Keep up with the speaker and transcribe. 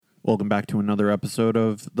Welcome back to another episode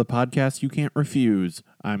of the podcast You Can't Refuse.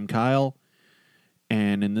 I'm Kyle,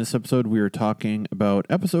 and in this episode we are talking about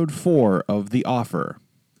episode 4 of The Offer,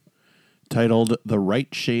 titled The Right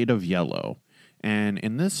Shade of Yellow. And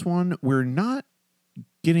in this one, we're not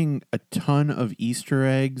getting a ton of Easter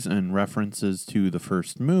eggs and references to the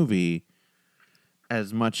first movie,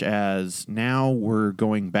 as much as now we're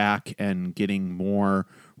going back and getting more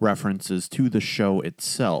references to the show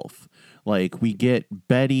itself. Like, we get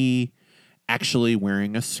Betty actually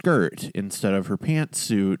wearing a skirt instead of her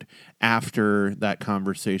pantsuit after that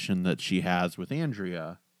conversation that she has with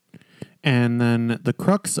Andrea. And then the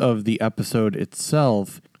crux of the episode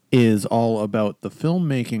itself is all about the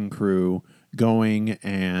filmmaking crew going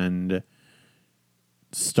and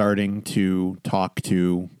starting to talk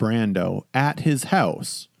to Brando at his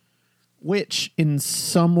house, which in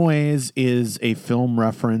some ways is a film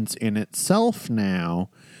reference in itself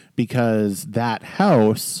now, because that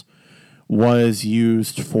house was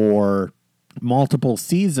used for multiple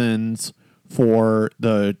seasons for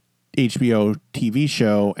the HBO TV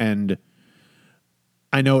show. And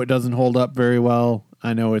I know it doesn't hold up very well.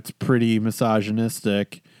 I know it's pretty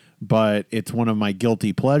misogynistic, but it's one of my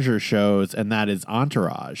guilty pleasure shows, and that is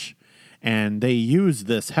Entourage. And they use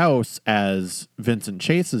this house as Vincent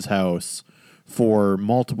Chase's house for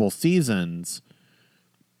multiple seasons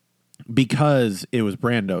because it was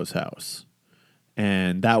Brando's house.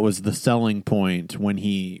 And that was the selling point when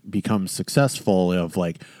he becomes successful of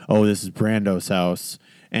like, oh, this is Brando's house.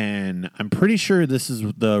 And I'm pretty sure this is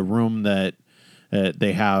the room that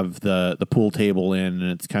they have the pool table in,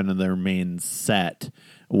 and it's kind of their main set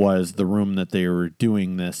was the room that they were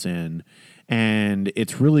doing this in. And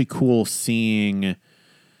it's really cool seeing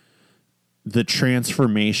the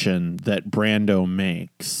transformation that Brando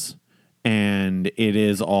makes. And it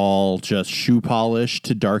is all just shoe polish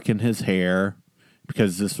to darken his hair,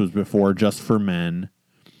 because this was before Just for Men.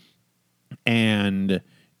 And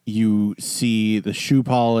you see the shoe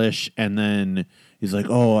polish, and then he's like,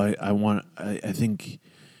 oh, I think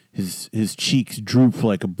his cheeks droop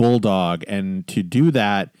like a bulldog. And to do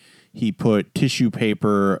that, he put tissue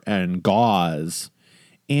paper and gauze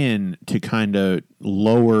in to kind of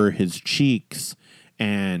lower his cheeks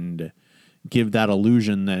and give that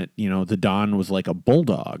illusion that, you know, the Don was like a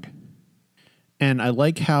bulldog. And I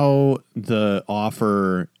like how The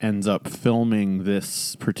Offer ends up filming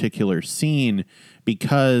this particular scene,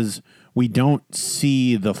 because we don't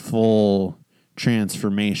see the full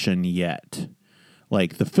transformation yet.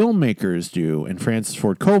 Like the filmmakers do, and Francis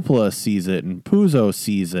Ford Coppola sees it, and Puzo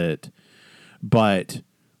sees it, but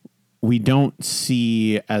we don't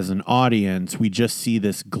see as an audience, we just see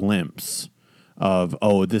this glimpse of,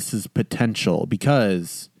 oh, this is potential,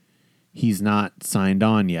 because he's not signed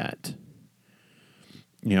on yet.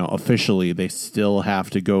 You know, officially, they still have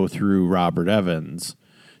to go through Robert Evans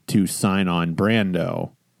to sign on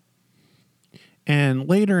Brando. And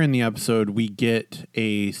later in the episode, we get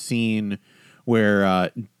a scene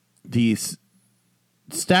where the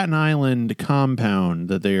Staten Island compound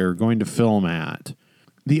that they are going to film at,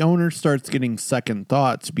 the owner starts getting second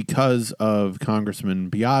thoughts because of Congressman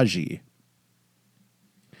Biaggi.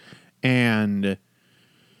 And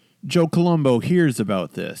Joe Colombo hears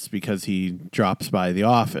about this because he drops by the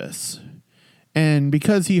office. And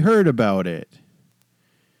because he heard about it,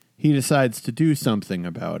 he decides to do something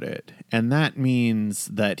about it. And that means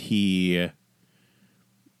that he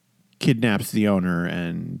kidnaps the owner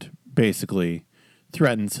and basically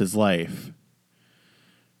threatens his life.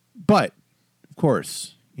 But, of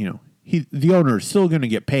course, you know, the owner is still going to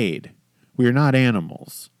get paid. We are not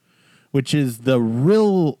animals. Which is the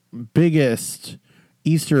real biggest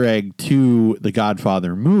Easter egg to the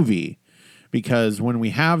Godfather movie. Because when we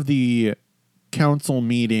have the council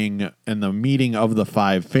meeting and the meeting of the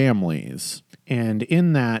 5 families, and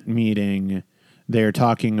in that meeting, they're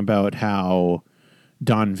talking about how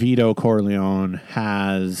Don Vito Corleone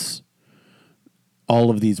has all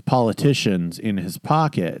of these politicians in his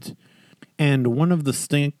pocket. And one of the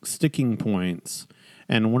sticking points,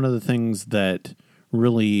 and one of the things that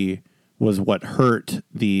really was what hurt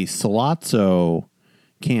the Sollozzo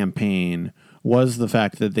campaign, was the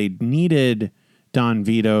fact that they needed Don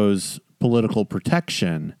Vito's political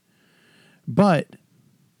protection. But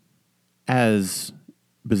as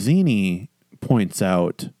Bazzini points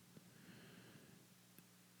out,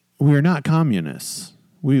 we are not communists.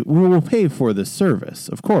 We will pay for this service,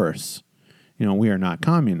 of course. You know, we are not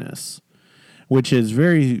communists, which is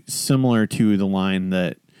very similar to the line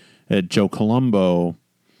that Joe Colombo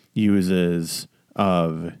uses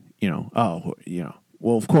of,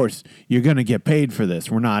 well, of course, you're going to get paid for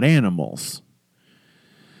this. We're not animals.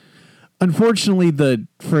 Unfortunately, the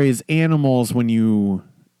phrase animals, when you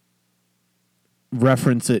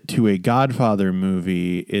reference it to a Godfather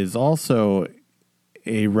movie, is also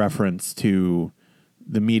a reference to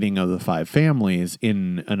the meeting of the five families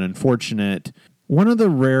in an unfortunate, one of the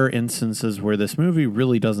rare instances where this movie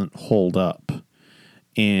really doesn't hold up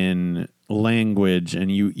in language,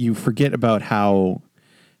 and you forget about how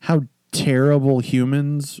terrible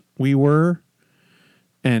humans we were.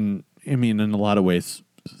 And I mean, in a lot of ways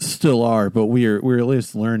still are, but we're at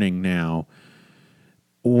least learning now.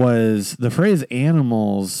 Was the phrase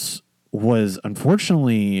animals was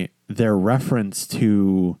unfortunately their reference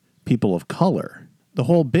to people of color. The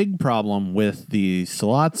whole big problem with the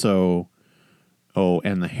Sollozzo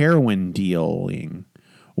and the heroin dealing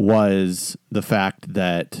was the fact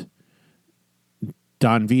that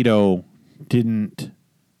Don Vito didn't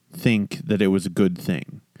think that it was a good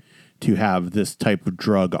thing to have this type of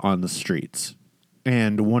drug on the streets.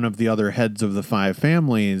 And one of the other heads of the five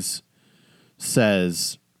families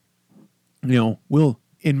says,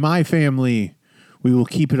 in my family, we will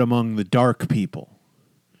keep it among the dark people.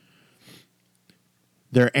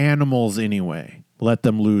 They're animals anyway. Let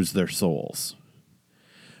them lose their souls.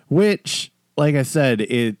 Which, like I said,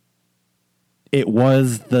 it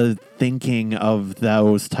was the thinking of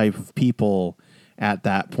those type of people at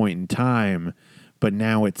that point in time. But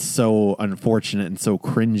now it's so unfortunate and so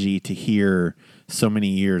cringy to hear so many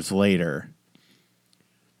years later.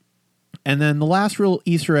 And then the last real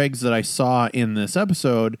Easter eggs that I saw in this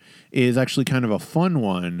episode is actually kind of a fun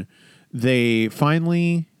one. They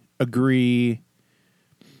finally agree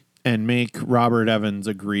and make Robert Evans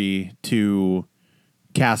agree to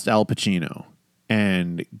cast Al Pacino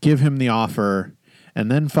and give him the offer,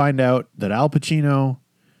 and then find out that Al Pacino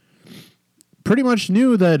pretty much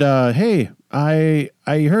knew that, hey, I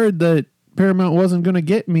heard that Paramount wasn't going to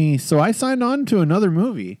get me, so I signed on to another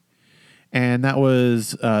movie. And that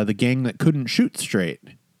was The Gang That Couldn't Shoot Straight.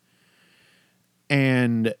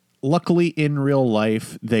 And luckily, in real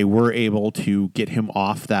life, they were able to get him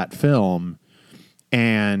off that film.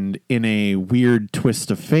 And in a weird twist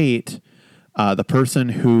of fate, the person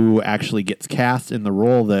who actually gets cast in the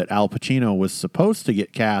role that Al Pacino was supposed to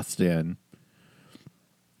get cast in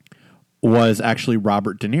was actually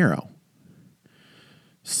Robert De Niro.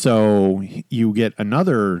 So you get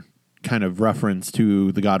another kind of reference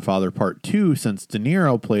to The Godfather Part 2, since De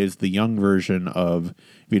Niro plays the young version of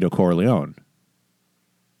Vito Corleone.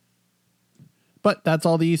 But that's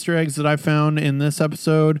all the Easter eggs that I found in this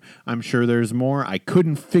episode. I'm sure there's more. I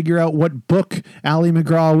couldn't figure out what book Ali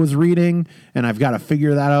MacGraw was reading, and I've got to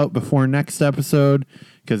figure that out before next episode,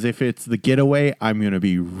 because if it's The Getaway, I'm going to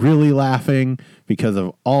be really laughing because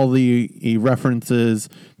of all the references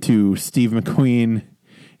to Steve McQueen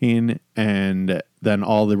and then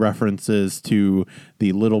all the references to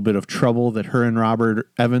the little bit of trouble that her and Robert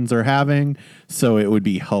Evans are having. So it would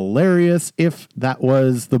be hilarious if that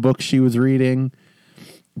was the book she was reading,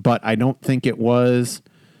 but I don't think it was.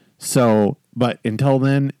 So, but until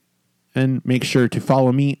then, and make sure to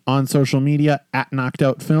follow me on social media at Knocked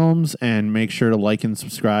Out Films, and make sure to like and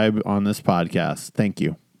subscribe on this podcast. Thank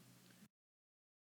you.